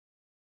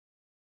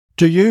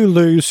Do you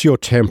lose your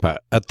temper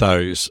at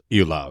those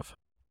you love?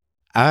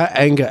 Are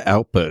anger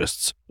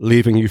outbursts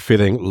leaving you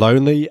feeling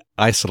lonely,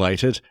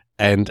 isolated,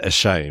 and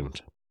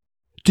ashamed?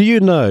 Do you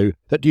know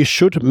that you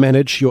should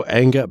manage your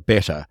anger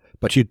better,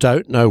 but you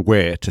don't know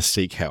where to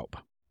seek help?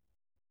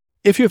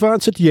 If you've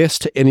answered yes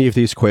to any of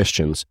these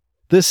questions,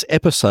 this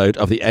episode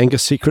of the Anger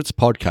Secrets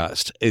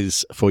podcast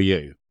is for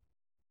you.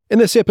 In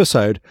this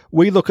episode,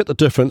 we look at the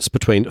difference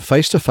between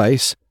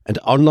face-to-face and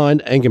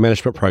online anger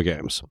management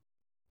programs,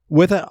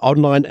 whether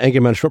online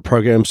anger management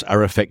programs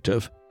are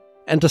effective,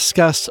 and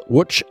discuss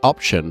which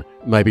option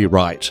may be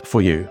right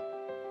for you.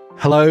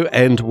 Hello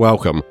and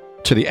welcome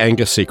to the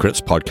Anger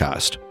Secrets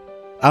podcast.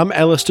 I'm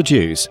Alistair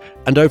Dews,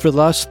 and over the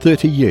last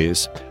 30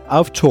 years,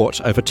 I've taught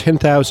over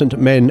 10,000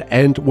 men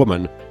and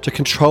women to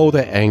control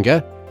their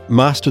anger,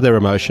 master their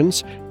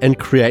emotions, and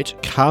create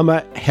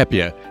calmer,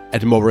 happier,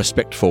 and more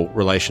respectful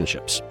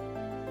relationships.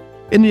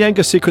 In the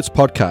Anger Secrets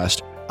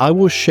podcast, I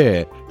will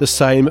share the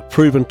same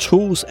proven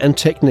tools and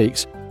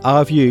techniques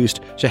I've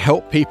used to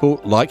help people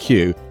like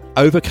you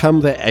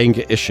overcome their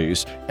anger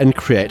issues and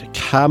create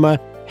calmer,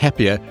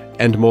 happier,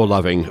 and more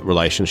loving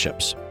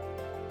relationships.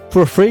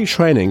 For a free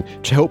training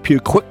to help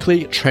you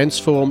quickly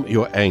transform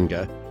your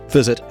anger,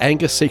 visit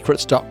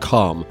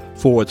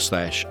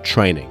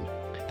angersecrets.com/training.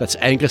 That's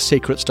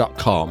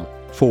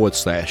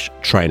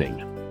angersecrets.com/training.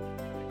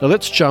 Now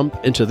let's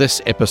jump into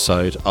this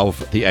episode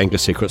of the Anger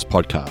Secrets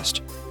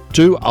podcast.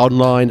 Do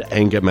online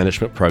anger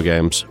management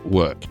programs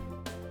work?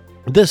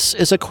 This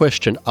is a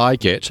question I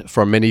get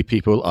from many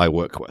people I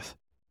work with.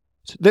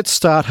 Let's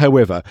start,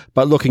 however,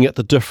 by looking at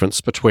the difference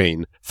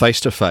between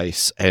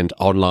face-to-face and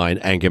online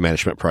anger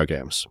management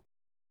programs.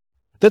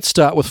 Let's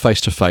start with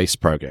face-to-face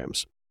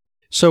programs.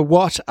 So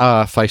what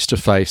are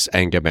face-to-face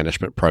anger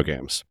management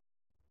programs?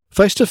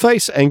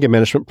 Face-to-face anger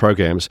management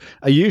programs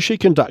are usually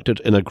conducted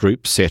in a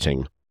group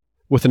setting,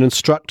 with an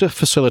instructor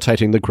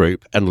facilitating the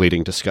group and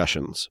leading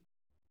discussions.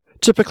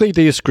 Typically,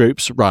 these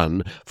groups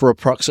run for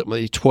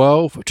approximately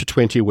 12 to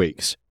 20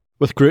 weeks,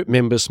 with group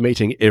members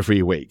meeting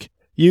every week,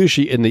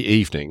 usually in the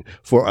evening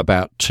for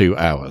about 2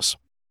 hours.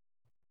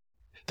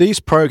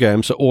 These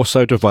programs are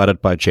also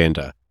divided by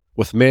gender,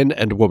 with men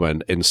and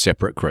women in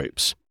separate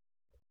groups.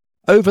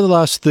 Over the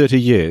last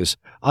 30 years,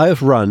 I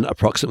have run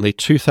approximately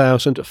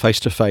 2,000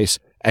 face-to-face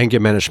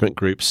anger management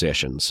group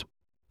sessions,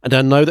 and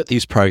I know that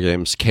these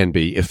programs can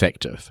be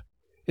effective.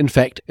 In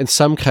fact, in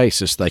some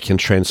cases, they can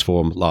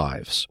transform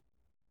lives.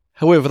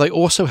 However, they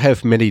also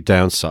have many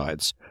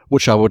downsides,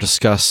 which I will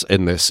discuss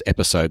in this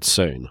episode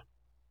soon.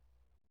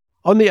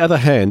 On the other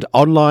hand,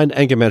 online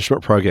anger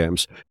management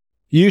programs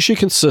usually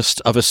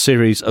consist of a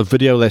series of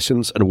video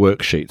lessons and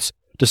worksheets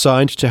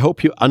designed to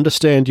help you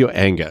understand your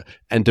anger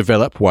and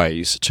develop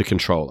ways to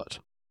control it.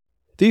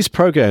 These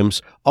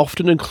programs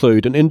often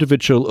include an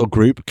individual or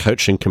group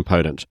coaching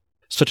component,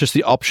 such as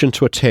the option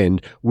to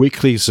attend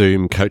weekly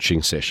Zoom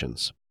coaching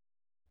sessions.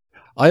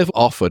 I have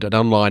offered an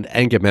online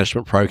anger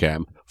management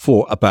program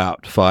for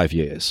about 5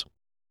 years.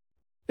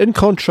 In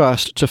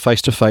contrast to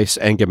face-to-face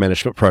anger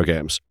management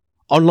programs,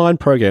 online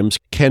programs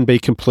can be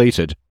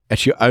completed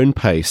at your own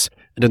pace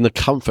and in the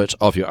comfort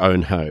of your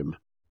own home.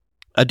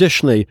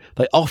 Additionally,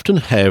 they often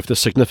have the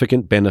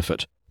significant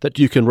benefit that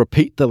you can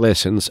repeat the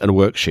lessons and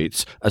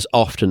worksheets as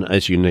often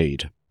as you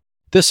need.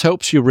 This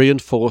helps you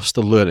reinforce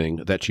the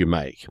learning that you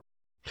make.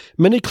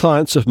 Many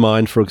clients of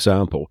mine, for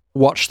example,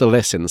 watch the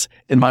lessons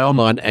in my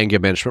online anger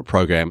management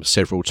program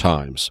several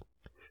times.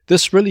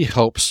 This really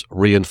helps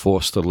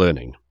reinforce the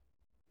learning.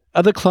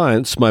 Other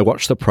clients may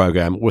watch the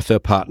program with their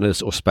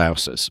partners or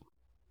spouses,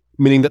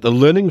 meaning that the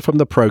learning from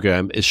the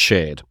program is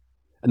shared,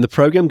 and the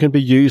program can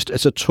be used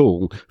as a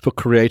tool for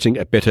creating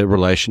a better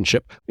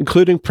relationship,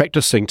 including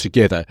practicing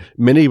together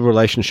many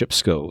relationship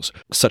skills,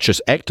 such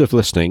as active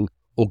listening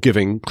or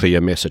giving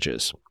clear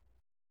messages.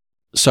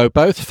 So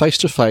both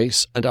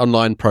face-to-face and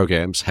online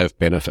programs have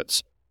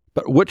benefits,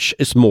 but which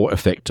is more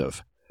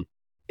effective?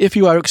 If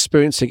you are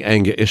experiencing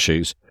anger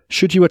issues,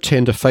 should you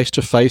attend a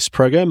face-to-face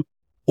program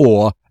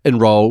or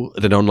enroll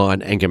in an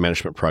online anger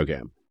management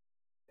program?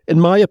 In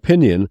my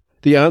opinion,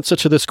 the answer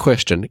to this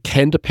question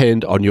can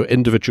depend on your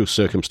individual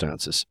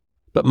circumstances,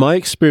 but my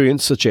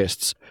experience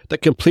suggests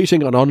that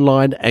completing an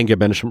online anger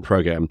management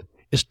program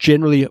is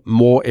generally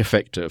more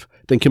effective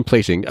than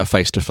completing a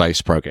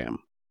face-to-face program.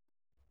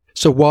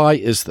 So why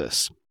is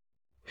this?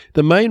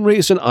 The main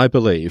reason, I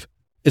believe,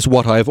 is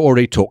what I have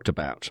already talked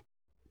about.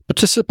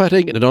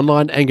 Participating in an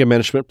online anger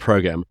management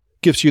program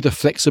gives you the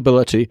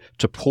flexibility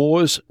to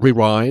pause,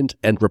 rewind,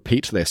 and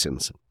repeat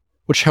lessons,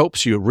 which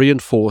helps you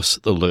reinforce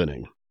the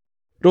learning.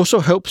 It also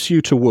helps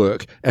you to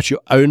work at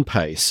your own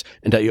pace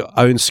and at your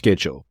own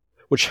schedule,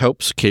 which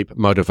helps keep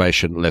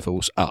motivation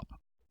levels up.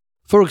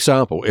 For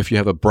example, if you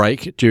have a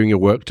break during your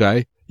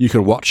workday, you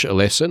can watch a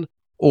lesson,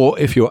 or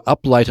if you're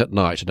up late at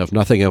night and have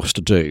nothing else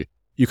to do,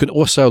 you can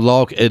also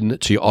log in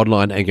to your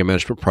online anger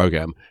management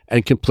program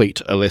and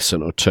complete a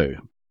lesson or two.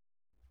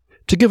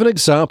 To give an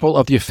example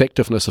of the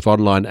effectiveness of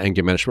online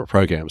anger management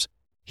programs,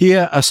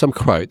 here are some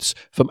quotes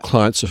from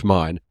clients of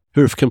mine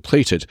who have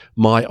completed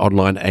my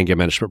online anger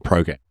management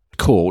program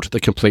called the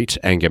Complete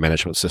Anger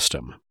Management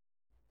System.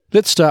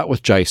 Let's start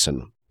with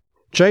Jason.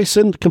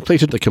 Jason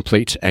completed the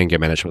Complete Anger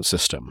Management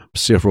System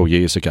several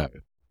years ago.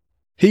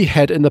 He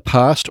had in the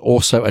past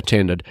also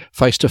attended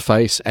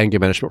face-to-face anger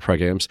management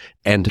programs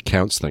and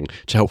counselling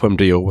to help him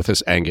deal with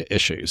his anger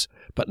issues,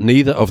 but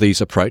neither of these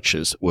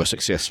approaches were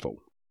successful.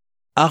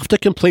 After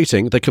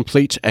completing the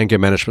Complete Anger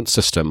Management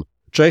System,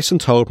 Jason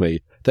told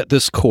me that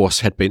this course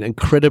had been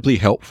incredibly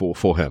helpful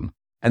for him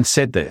and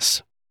said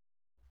this: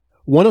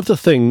 "One of the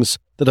things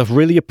that I've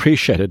really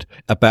appreciated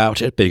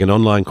about it being an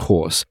online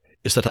course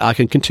is that I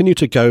can continue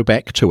to go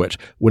back to it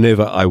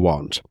whenever I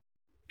want.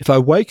 If I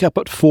wake up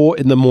at 4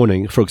 in the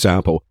morning, for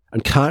example,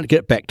 and can't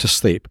get back to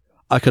sleep,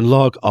 I can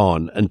log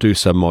on and do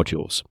some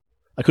modules.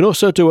 I can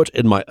also do it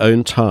in my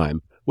own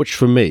time, which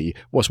for me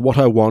was what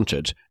I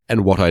wanted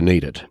and what I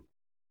needed."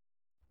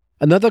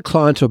 Another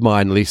client of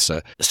mine,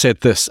 Lisa,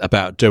 said this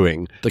about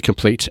doing the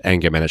Complete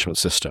Anger Management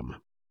System: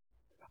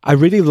 "I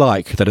really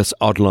like that it's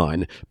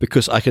online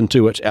because I can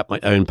do it at my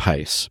own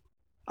pace.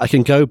 I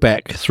can go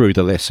back through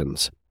the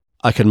lessons.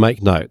 I can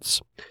make notes.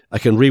 I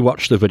can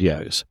rewatch the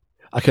videos.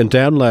 I can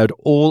download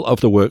all of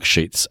the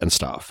worksheets and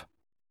stuff.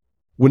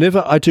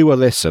 Whenever I do a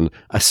lesson,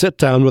 I sit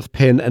down with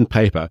pen and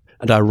paper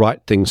and I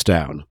write things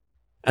down.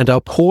 And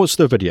I'll pause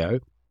the video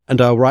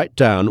and I'll write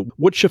down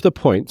which of the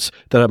points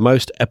that are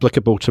most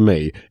applicable to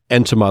me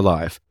and to my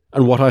life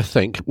and what I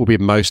think will be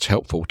most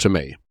helpful to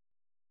me."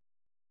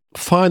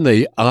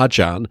 Finally,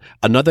 Arjan,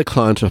 another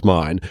client of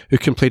mine who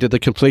completed the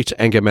Complete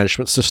Anger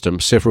Management System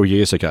several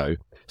years ago,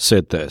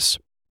 said this: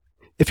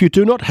 "If you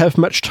do not have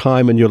much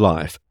time in your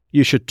life,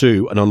 you should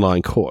do an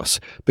online course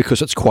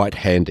because it's quite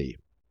handy.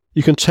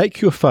 You can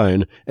take your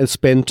phone and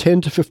spend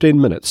 10 to 15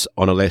 minutes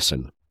on a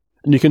lesson,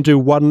 and you can do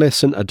one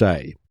lesson a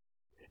day.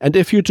 And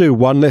if you do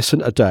one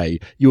lesson a day,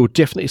 you will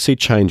definitely see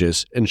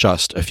changes in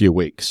just a few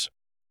weeks."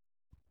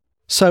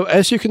 So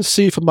as you can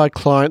see from my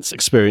clients'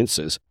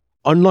 experiences,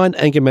 online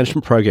anger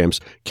management programs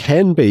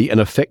can be an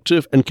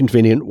effective and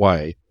convenient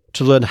way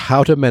to learn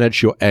how to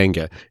manage your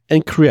anger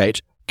and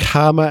create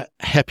calmer,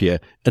 happier,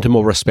 and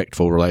more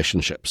respectful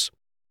relationships.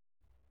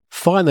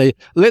 Finally,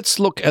 let's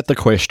look at the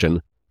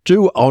question,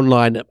 do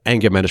online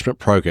anger management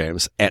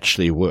programs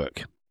actually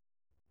work?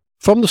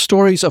 From the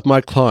stories of my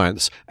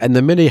clients and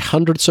the many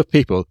hundreds of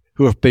people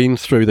who have been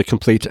through the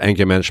Complete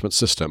Anger Management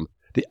System,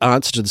 the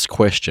answer to this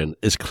question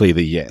is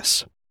clearly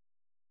yes.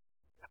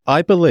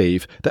 I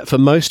believe that for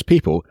most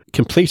people,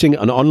 completing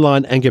an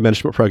online anger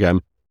management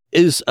program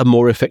is a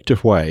more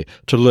effective way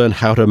to learn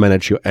how to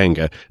manage your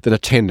anger than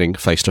attending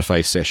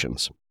face-to-face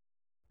sessions.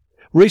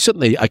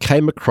 Recently, I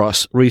came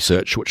across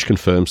research which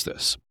confirms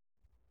this.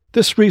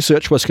 This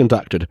research was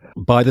conducted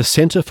by the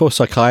Center for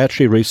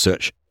Psychiatry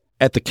Research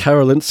at the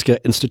Karolinska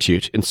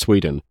Institute in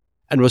Sweden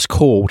and was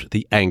called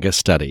the Anger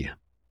Study.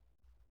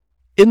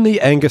 In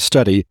the Anger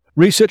Study,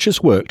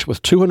 researchers worked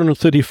with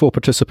 234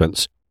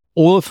 participants,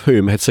 all of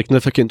whom had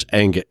significant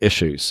anger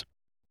issues.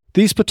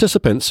 These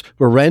participants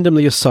were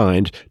randomly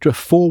assigned to a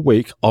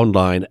 4-week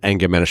online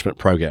anger management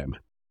program.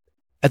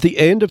 At the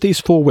end of these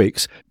 4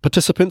 weeks,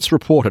 participants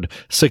reported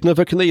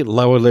significantly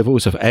lower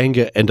levels of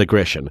anger and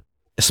aggression,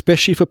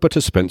 especially for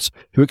participants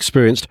who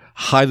experienced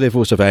high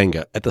levels of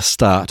anger at the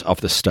start of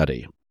the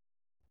study.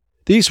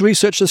 These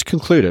researchers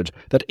concluded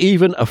that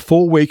even a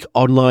 4-week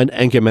online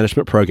anger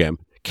management program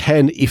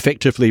can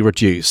effectively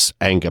reduce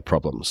anger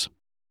problems.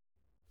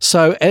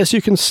 So, as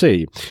you can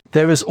see,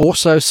 there is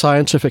also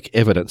scientific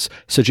evidence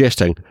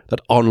suggesting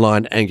that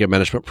online anger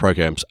management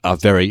programs are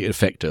very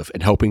effective in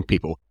helping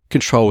people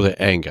control their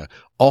anger,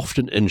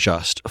 often in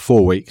just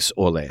 4 weeks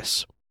or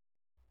less.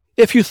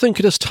 If you think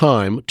it is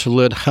time to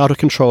learn how to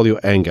control your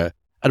anger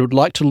and would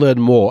like to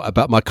learn more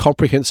about my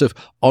comprehensive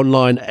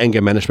online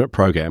anger management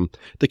program,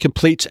 the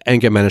Complete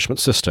Anger Management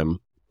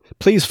System,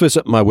 please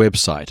visit my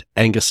website,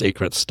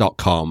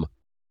 angersecrets.com.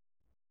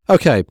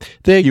 Okay,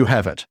 there you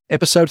have it,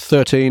 episode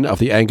 13 of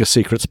the Anger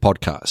Secrets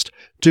podcast.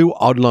 Do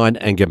online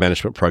anger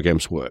management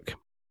programs work?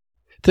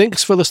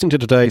 Thanks for listening to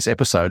today's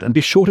episode, and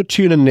be sure to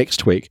tune in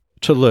next week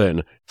to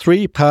learn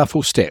 3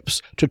 powerful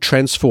steps to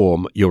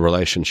transform your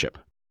relationship.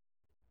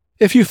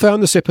 If you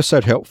found this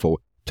episode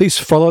helpful, please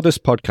follow this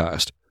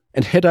podcast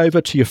and head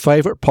over to your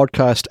favorite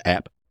podcast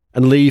app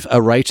and leave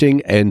a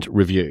rating and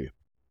review.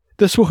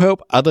 This will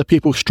help other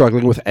people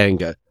struggling with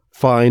anger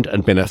find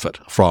and benefit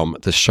from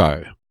this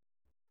show.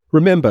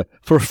 Remember,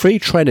 for a free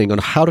training on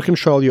how to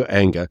control your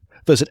anger,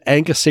 visit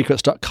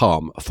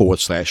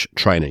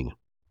angersecrets.com/training.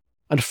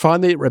 And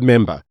finally,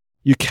 remember,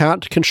 you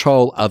can't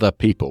control other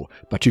people,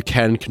 but you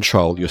can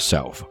control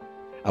yourself.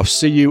 I'll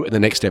see you in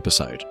the next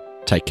episode.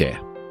 Take care.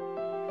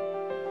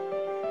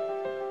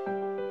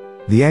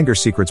 The Anger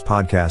Secrets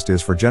podcast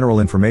is for general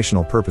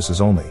informational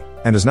purposes only,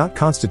 and does not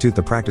constitute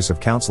the practice of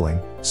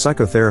counseling,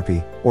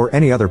 psychotherapy, or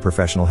any other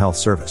professional health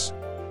service.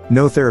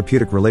 No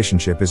therapeutic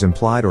relationship is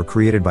implied or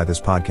created by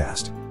this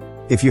podcast.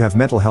 If you have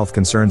mental health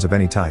concerns of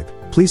any type,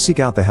 please seek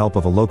out the help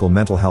of a local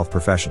mental health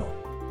professional.